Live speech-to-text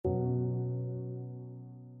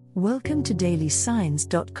Welcome to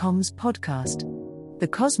DailySigns.com's podcast. The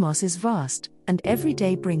cosmos is vast, and every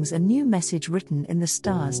day brings a new message written in the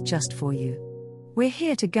stars just for you. We're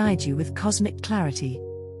here to guide you with cosmic clarity.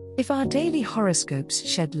 If our daily horoscopes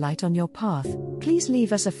shed light on your path, please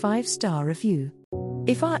leave us a 5-star review.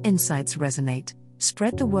 If our insights resonate,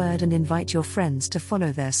 spread the word and invite your friends to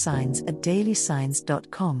follow their signs at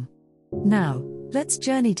DailySigns.com. Now, let's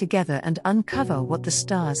journey together and uncover what the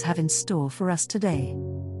stars have in store for us today.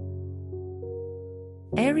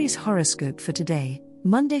 Aries horoscope for today,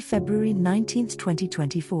 Monday, February 19,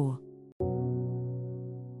 2024.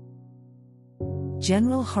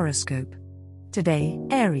 General horoscope. Today,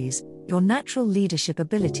 Aries, your natural leadership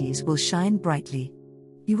abilities will shine brightly.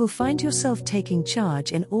 You will find yourself taking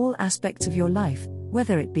charge in all aspects of your life,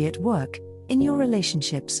 whether it be at work, in your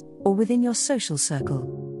relationships, or within your social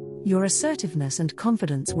circle. Your assertiveness and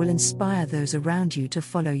confidence will inspire those around you to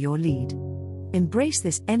follow your lead. Embrace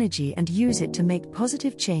this energy and use it to make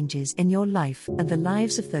positive changes in your life and the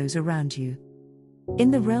lives of those around you. In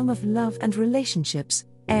the realm of love and relationships,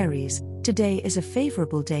 Aries, today is a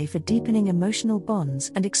favorable day for deepening emotional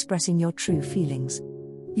bonds and expressing your true feelings.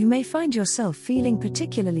 You may find yourself feeling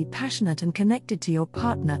particularly passionate and connected to your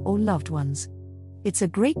partner or loved ones. It's a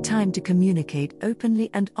great time to communicate openly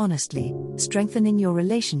and honestly, strengthening your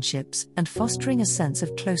relationships and fostering a sense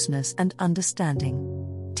of closeness and understanding.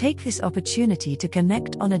 Take this opportunity to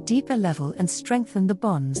connect on a deeper level and strengthen the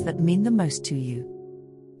bonds that mean the most to you.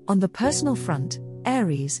 On the personal front,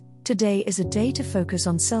 Aries, today is a day to focus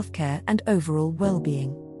on self-care and overall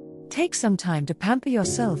well-being. Take some time to pamper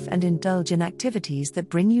yourself and indulge in activities that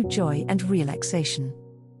bring you joy and relaxation.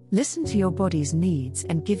 Listen to your body's needs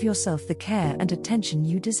and give yourself the care and attention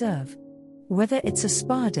you deserve. Whether it's a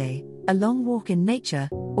spa day, a long walk in nature,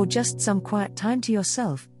 or just some quiet time to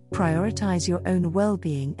yourself, prioritize your own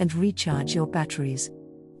well-being and recharge your batteries.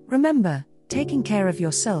 Remember, taking care of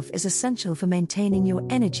yourself is essential for maintaining your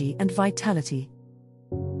energy and vitality.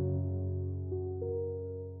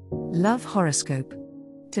 Love horoscope.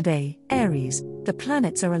 Today, Aries, the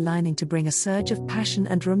planets are aligning to bring a surge of passion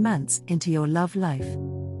and romance into your love life.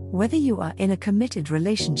 Whether you are in a committed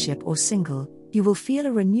relationship or single, you will feel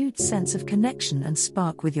a renewed sense of connection and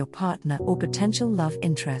spark with your partner or potential love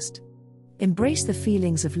interest. Embrace the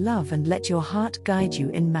feelings of love and let your heart guide you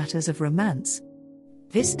in matters of romance.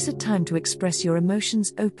 This is a time to express your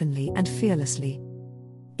emotions openly and fearlessly.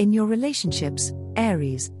 In your relationships,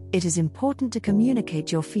 Aries, it is important to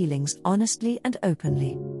communicate your feelings honestly and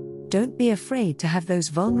openly. Don't be afraid to have those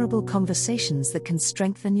vulnerable conversations that can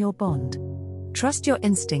strengthen your bond. Trust your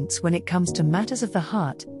instincts when it comes to matters of the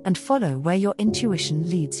heart, and follow where your intuition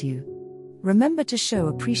leads you. Remember to show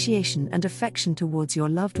appreciation and affection towards your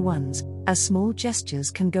loved ones, as small gestures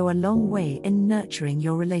can go a long way in nurturing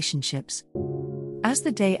your relationships. As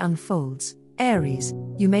the day unfolds, Aries,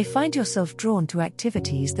 you may find yourself drawn to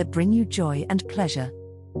activities that bring you joy and pleasure.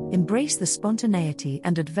 Embrace the spontaneity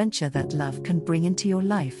and adventure that love can bring into your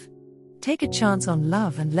life. Take a chance on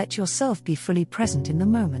love and let yourself be fully present in the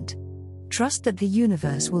moment. Trust that the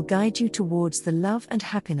universe will guide you towards the love and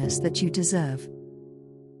happiness that you deserve.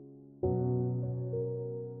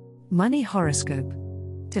 Money horoscope.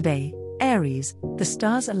 Today, Aries, the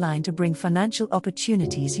stars align to bring financial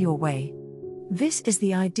opportunities your way. This is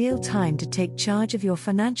the ideal time to take charge of your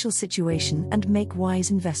financial situation and make wise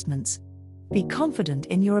investments. Be confident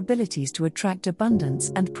in your abilities to attract abundance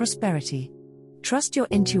and prosperity. Trust your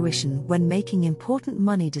intuition when making important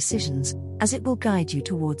money decisions, as it will guide you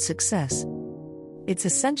towards success. It's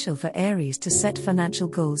essential for Aries to set financial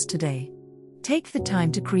goals today. Take the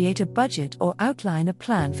time to create a budget or outline a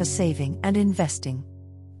plan for saving and investing.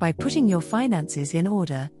 By putting your finances in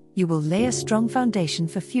order, you will lay a strong foundation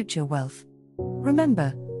for future wealth.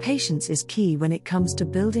 Remember, patience is key when it comes to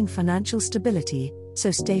building financial stability,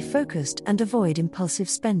 so stay focused and avoid impulsive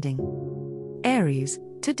spending. Aries,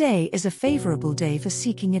 today is a favorable day for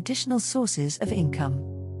seeking additional sources of income.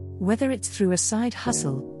 Whether it's through a side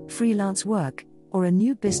hustle, freelance work, or a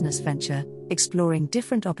new business venture, exploring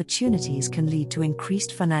different opportunities can lead to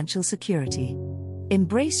increased financial security.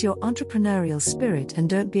 Embrace your entrepreneurial spirit and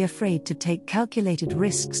don't be afraid to take calculated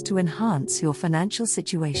risks to enhance your financial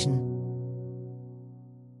situation.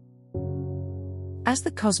 As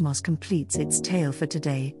the cosmos completes its tale for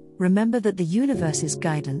today, remember that the universe's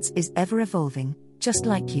guidance is ever evolving, just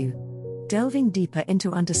like you. Delving deeper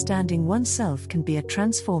into understanding oneself can be a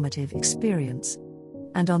transformative experience.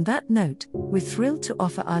 And on that note, we're thrilled to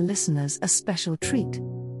offer our listeners a special treat.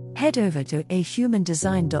 Head over to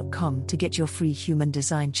ahumandesign.com to get your free human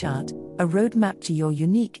design chart, a roadmap to your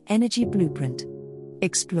unique energy blueprint.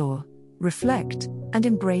 Explore, reflect, and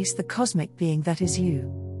embrace the cosmic being that is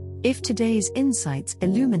you. If today's insights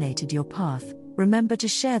illuminated your path, remember to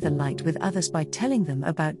share the light with others by telling them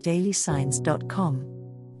about dailysigns.com.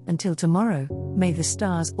 Until tomorrow, may the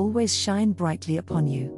stars always shine brightly upon you.